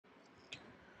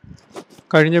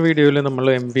കഴിഞ്ഞ വീഡിയോയിൽ നമ്മൾ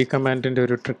MV കമാൻഡിൻ്റെ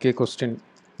ഒരു ട്രിക്കി ക്വസ്റ്റ്യൻ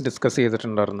ഡിസ്കസ്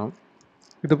ചെയ്തിട്ടുണ്ടായിരുന്നു.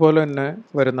 ഇതുപോലെ തന്നെ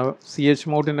വരുന്ന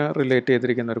chmod റിലേറ്റ്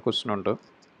ചെയ്തിരിക്കുന്ന ഒരു ക്വസ്റ്റ്യൻ ഉണ്ട്.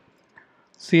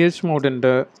 chmod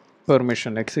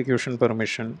permission, execution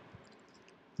permission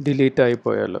delete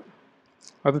ആയിപ്പോയാൽ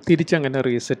അത് തിരിച്ചെങ്ങനെ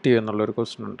റീസെറ്റ് ചെയ്യുക എന്നുള്ളൊരു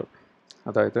ക്വസ്റ്റ്യൻ ഉണ്ട്.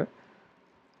 അതായത്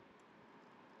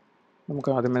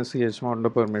നമുക്ക് ആദ്യമേ chmod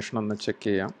പെർമിഷൻ ഒന്ന് ചെക്ക്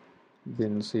ചെയ്യാം.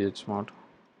 bin chmod,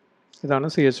 ഇതാണ്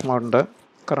chmod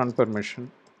കറണ്ട് പെർമിഷൻ.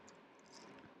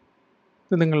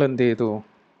 ഇത് നിങ്ങൾ എന്ത് ചെയ്തു?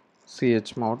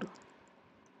 chmod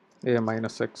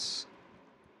a-x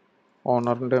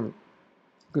ഓണറിൻ്റെയും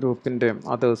ഗ്രൂപ്പിൻ്റെയും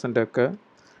അതേഴ്സിൻ്റെ ഒക്കെ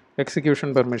എക്സിക്യൂഷൻ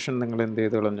പെർമിഷൻ നിങ്ങൾ എന്ത്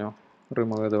ചെയ്ത് കളഞ്ഞു?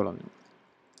 റിമൂവ് ചെയ്ത് കളഞ്ഞു.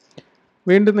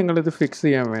 വീണ്ടും നിങ്ങളിത് ഫിക്സ്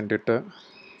ചെയ്യാൻ വേണ്ടിയിട്ട്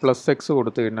 +x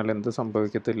കൊടുത്തു കഴിഞ്ഞാൽ എന്ത്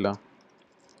സംഭവിക്കത്തില്ല?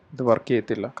 ഇത് വർക്ക്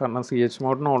ചെയ്യത്തില്ല. കാരണം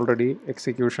chmod ഓൾറെഡി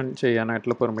എക്സിക്യൂഷൻ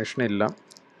ചെയ്യാനായിട്ടുള്ള പെർമിഷൻ ഇല്ല.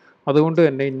 അതുകൊണ്ട്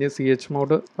തന്നെ ഇനി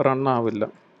chmod റൺ ആവില്ല.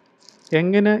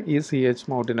 എങ്ങനെ ഈ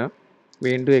chmod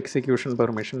വീണ്ടും എക്സിക്യൂഷൻ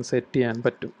പെർമിഷൻ സെറ്റ് ചെയ്യാൻ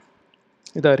പറ്റും?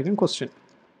 ഇതായിരിക്കും ക്വസ്റ്റ്യൻ.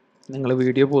 നിങ്ങൾ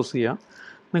വീഡിയോ പോസ് ചെയ്യുക,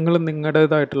 നിങ്ങൾ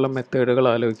നിങ്ങളുടേതായിട്ടുള്ള മെത്തേഡുകൾ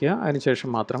ആലോചിക്കുക, അതിനുശേഷം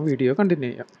മാത്രം വീഡിയോ കണ്ടിന്യൂ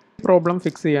ചെയ്യുക. പ്രോബ്ലം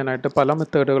ഫിക്സ് ചെയ്യാനായിട്ട് പല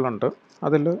മെത്തേഡുകളുണ്ട്.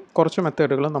 അതിൽ കുറച്ച്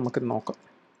മെത്തേഡുകൾ നമുക്ക് നോക്കാം.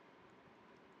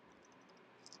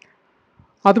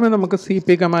 ആദ്യമേ നമുക്ക് CP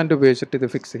കമാൻഡ് ഉപയോഗിച്ചിട്ട് ഇത്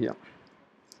ഫിക്സ് ചെയ്യാം.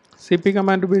 CP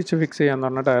കമാൻഡ് ഉപയോഗിച്ച് ഫിക്സ് ചെയ്യാന്ന്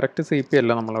പറഞ്ഞാൽ ഡയറക്റ്റ് CP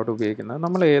അല്ല നമ്മളവിടെ ഉപയോഗിക്കുന്നത്.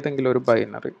 നമ്മൾ ഏതെങ്കിലും ഒരു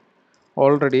ബൈനറി,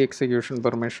 ഓൾറെഡി എക്സിക്യൂഷൻ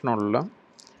പെർമിഷനുള്ള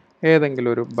ഏതെങ്കിലും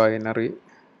ഒരു ബൈനറി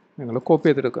നിങ്ങൾ കോപ്പി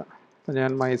ചെയ്തെടുക്കുക. അപ്പോൾ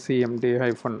ഞാൻ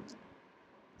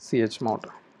mycmd-chmod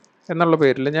എന്നുള്ള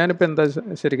പേരിൽ ഞാനിപ്പോൾ എന്താ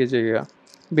ശരിക്കും ചെയ്യുക?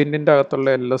 ബിന്നിൻ്റെ അകത്തുള്ള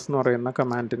ls എന്ന് പറയുന്ന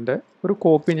കമാൻഡിൻ്റെ ഒരു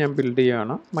കോപ്പി ഞാൻ ബിൽഡ്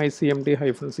ചെയ്യുകയാണ്.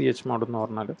 mycmd-chmod എന്ന്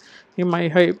പറഞ്ഞാൽ ഈ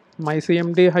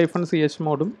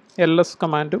mycmd-chmodഉം ls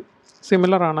കമാൻഡും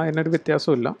സിമിലർ ആണ്, അതിനൊരു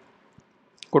വ്യത്യാസമില്ല.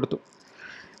 കൊടുത്തു.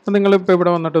 അപ്പോൾ നിങ്ങളിപ്പോൾ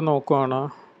ഇവിടെ വന്നിട്ട് നോക്കുകയാണ്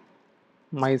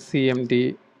mycmd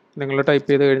നിങ്ങൾ ടൈപ്പ്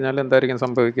ചെയ്ത് കഴിഞ്ഞാൽ എന്തായിരിക്കും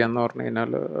സംഭവിക്കുക എന്ന് പറഞ്ഞു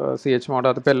കഴിഞ്ഞാൽ chmod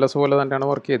അതിപ്പോൾ ls പോലെ തന്നെയാണ്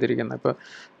വർക്ക് ചെയ്തിരിക്കുന്നത്. ഇപ്പോൾ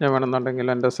ഞാൻ വേണമെന്നുണ്ടെങ്കിൽ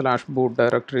എൻ്റെ /boot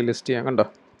ഡയറക്ടറി ലിസ്റ്റ് ചെയ്യാൻ കണ്ടോ.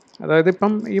 അതായത്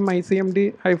ഇപ്പം ഈ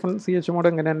mycmd-chmod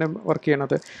എങ്ങനെ തന്നെ വർക്ക്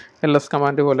ചെയ്യണത്? ls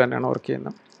കമാൻഡ് പോലെ തന്നെയാണ് വർക്ക്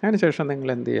ചെയ്യുന്നത്. അതിനുശേഷം നിങ്ങൾ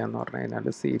എന്ത് ചെയ്യുകയെന്ന് പറഞ്ഞു കഴിഞ്ഞാൽ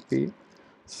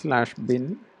cp/bin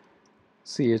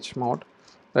chmod,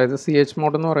 അതായത്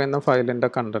chmod എന്ന് പറയുന്ന ഫയലിൻ്റെ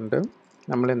കണ്ടൻറ്റ്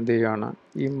നമ്മൾ എന്ത് ചെയ്യുകയാണ്?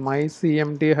 ഈ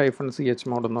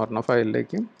mycmd-chmod എന്ന് പറഞ്ഞ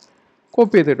ഫയലിലേക്ക്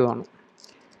കോപ്പി ചെയ്തിടുകയാണ്.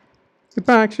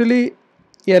 ഇപ്പോൾ ആക്ച്വലി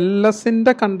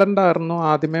ൽസിൻ്റെ കണ്ടൻ്റ് ആയിരുന്നു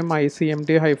ആദ്യമേ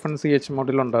mycmd-chmod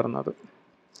ഉണ്ടായിരുന്നത്.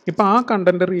 ഇപ്പോൾ ആ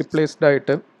കണ്ടൻറ്റ് റീപ്ലേസ്ഡ്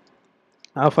ആയിട്ട്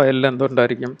ആ ഫയലിൽ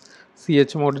എന്തുണ്ടായിരിക്കും?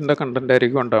 chmod കണ്ടൻ്റ്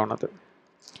ആയിരിക്കും ഉണ്ടാവുന്നത്.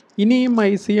 ഇനി ഈ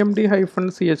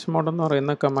mycmd-chmod എന്ന്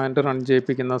പറയുന്ന കമാൻഡ് റൺ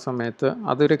ചെയ്യിപ്പിക്കുന്ന സമയത്ത്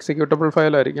അതൊരു എക്സിക്യൂട്ടബിൾ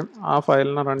ഫയലായിരിക്കും. ആ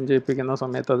ഫയലിനെ റൺ ചെയ്യിപ്പിക്കുന്ന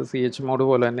സമയത്ത് അത് chmod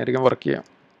പോലെ തന്നെ ആയിരിക്കും വർക്ക്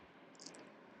ചെയ്യുക.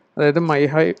 അതായത്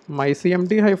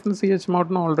mycmd-chmod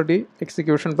ഓൾറെഡി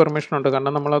എക്സിക്യൂഷൻ പെർമിഷൻ ഉണ്ട്.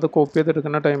 കാരണം നമ്മളത് കോപ്പി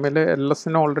ചെയ്തെടുക്കുന്ന ടൈമിൽ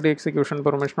ൽസിന് ഓൾറെഡി എക്സിക്യൂഷൻ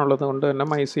പെർമിഷൻ ഉള്ളത് കൊണ്ട് തന്നെ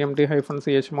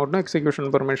mycmd-chmod എക്സിക്യൂഷൻ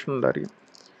പെർമിഷൻ ഉണ്ടായിരിക്കും.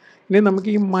 ഇനി നമുക്ക്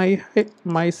ഈ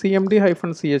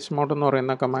mycmd-chmod എന്ന്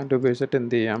പറയുന്ന കമാൻഡ് ഉപയോഗിച്ചിട്ട്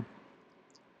എന്ത് ചെയ്യാം?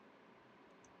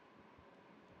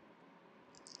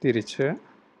 തിരിച്ച്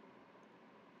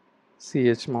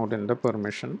chmod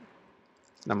പെർമിഷൻ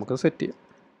നമുക്ക് സെറ്റ് ചെയ്യാം.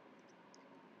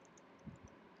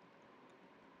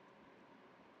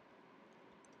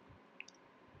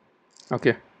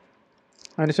 ഓക്കെ,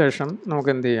 അതിനുശേഷം നമുക്ക്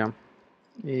എന്ത് ചെയ്യാം?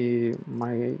 ഈ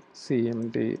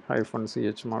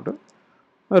mycmd-chmod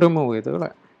റിമൂവ് ചെയ്ത്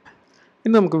കളയാം.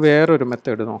 ഇനി നമുക്ക് വേറൊരു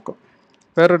മെത്തേഡ് നോക്കാം.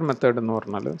 വേറൊരു മെത്തേഡ് എന്ന്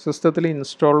പറഞ്ഞാൽ സിസ്റ്റത്തിൽ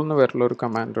ഇൻസ്റ്റാൾ എന്ന് പേരുള്ള ഒരു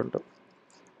കമാൻഡ് ഉണ്ട്.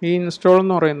 ഈ ഇൻസ്റ്റാൾ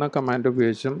എന്ന് പറയുന്ന കമാൻഡ്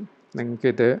ഉപയോഗിച്ചും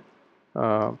നിങ്ങൾക്കിത്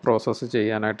പ്രോസസ്സ്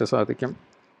ചെയ്യാനായിട്ട് സാധിക്കും.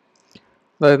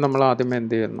 അതായത് നമ്മൾ ആദ്യമേ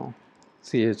എന്ത് ചെയ്യുന്നു?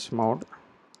 chmod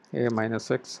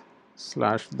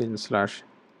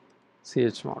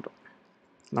a-x/bin/chmod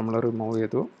നമ്മൾ റിമൂവ്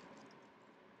ചെയ്തു.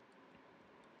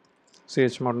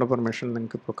 chmod പെർമിഷൻ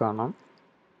നിങ്ങൾക്കിപ്പോൾ കാണാം.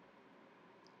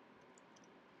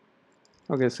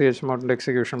 ഓക്കെ, chmod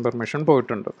എക്സിക്യൂഷൻ പെർമിഷൻ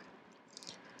പോയിട്ടുണ്ട്.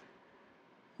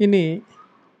 ഇനി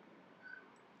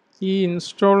ഈ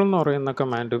ഇൻസ്റ്റാൾ എന്ന് പറയുന്ന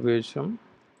കമാൻഡ് ഉപയോഗിച്ചും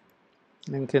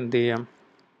നിങ്ങൾക്ക് എന്ത് ചെയ്യാം?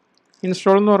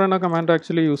 ഇൻസ്റ്റാൾ എന്ന് പറയുന്ന കമാൻഡ്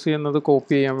ആക്ച്വലി യൂസ് ചെയ്യുന്നത്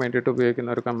കോപ്പി ചെയ്യാൻ വേണ്ടിയിട്ട് ഉപയോഗിക്കുന്ന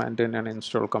ഒരു കമാൻഡ് തന്നെയാണ്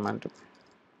ഇൻസ്റ്റാൾ കമാൻഡ്.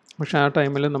 പക്ഷേ ആ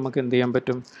ടൈമിൽ നമുക്ക് എന്ത് ചെയ്യാൻ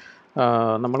പറ്റും?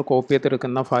 നമ്മൾ കോപ്പി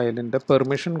ചെയ്തെടുക്കുന്ന ഫയലിൻ്റെ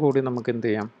പെർമിഷൻ കൂടി നമുക്ക് എന്ത്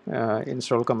ചെയ്യാം?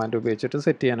 ഇൻസ്റ്റാൾ കമാൻഡ് ഉപയോഗിച്ചിട്ട്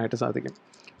സെറ്റ് ചെയ്യാനായിട്ട് സാധിക്കും.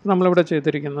 നമ്മളിവിടെ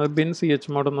ചെയ്തിരിക്കുന്നത് bin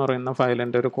chmod എന്ന് പറയുന്ന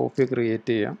ഫയലിൻ്റെ ഒരു കോപ്പി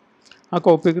ക്രിയേറ്റ് ചെയ്യാം. ആ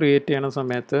കോപ്പി ക്രിയേറ്റ് ചെയ്യുന്ന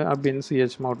സമയത്ത് ആ bin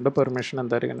chmod പെർമിഷൻ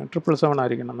എന്തായിരിക്കണം? 777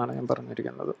 ആയിരിക്കണം എന്നാണ് ഞാൻ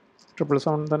പറഞ്ഞിരിക്കുന്നത്.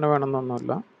 777 തന്നെ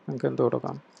വേണമെന്നൊന്നുമില്ല, നമുക്ക് എന്ത്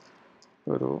കൊടുക്കാം?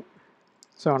 ഒരു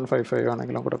 755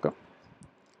 ആണെങ്കിലും കൊടുക്കാം.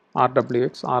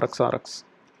 rwx rx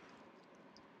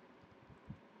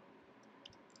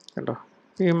കണ്ടോ?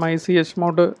 ഈ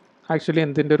mychmod ആക്ച്വലി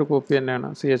എന്തിൻ്റെ ഒരു കോപ്പി തന്നെയാണ്,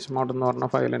 chmod എന്ന് പറഞ്ഞ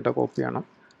ഫയലിൻ്റെ കോപ്പിയാണ്.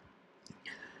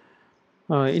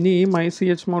 ഇനി ഈ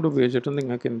chmod ഉപയോഗിച്ചിട്ട്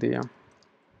നിങ്ങൾക്ക് എന്ത് ചെയ്യാം,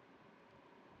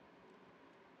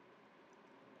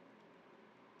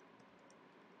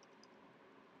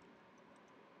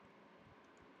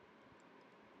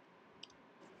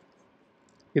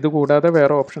 ഇതുകൂടാതെ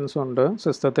വേറെ ഓപ്ഷൻസും ഉണ്ട്.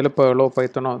 സിസ്റ്റത്തിൽ പേളോ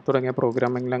പൈത്തണോ തുടങ്ങിയ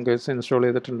പ്രോഗ്രാമിംഗ് ലാംഗ്വേജ് ഇൻസ്റ്റാൾ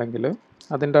ചെയ്തിട്ടുണ്ടെങ്കിൽ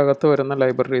അതിൻ്റെ അകത്ത് വരുന്ന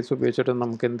ലൈബ്രറീസ് ഉപയോഗിച്ചിട്ട്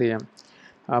നമുക്ക് എന്ത് ചെയ്യാം,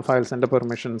 ആ ഫയൽസിൻ്റെ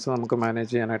പെർമിഷൻസ് നമുക്ക്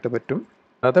മാനേജ് ചെയ്യാനായിട്ട് പറ്റും.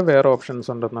 അത് വേറെ ഓപ്ഷൻസ്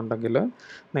ഉണ്ടെന്നുണ്ടെങ്കിൽ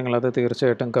നിങ്ങളത്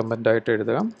തീർച്ചയായിട്ടും കമൻ്റായിട്ട്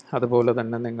എഴുതുക. അതുപോലെ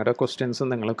തന്നെ നിങ്ങളുടെ ക്വസ്റ്റ്യൻസും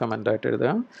നിങ്ങൾ കമൻ്റായിട്ട്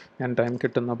എഴുതുക. ഞാൻ ടൈം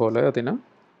കിട്ടുന്ന പോലെ അതിന്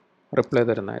റിപ്ലൈ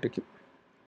തരുന്നതായിരിക്കും.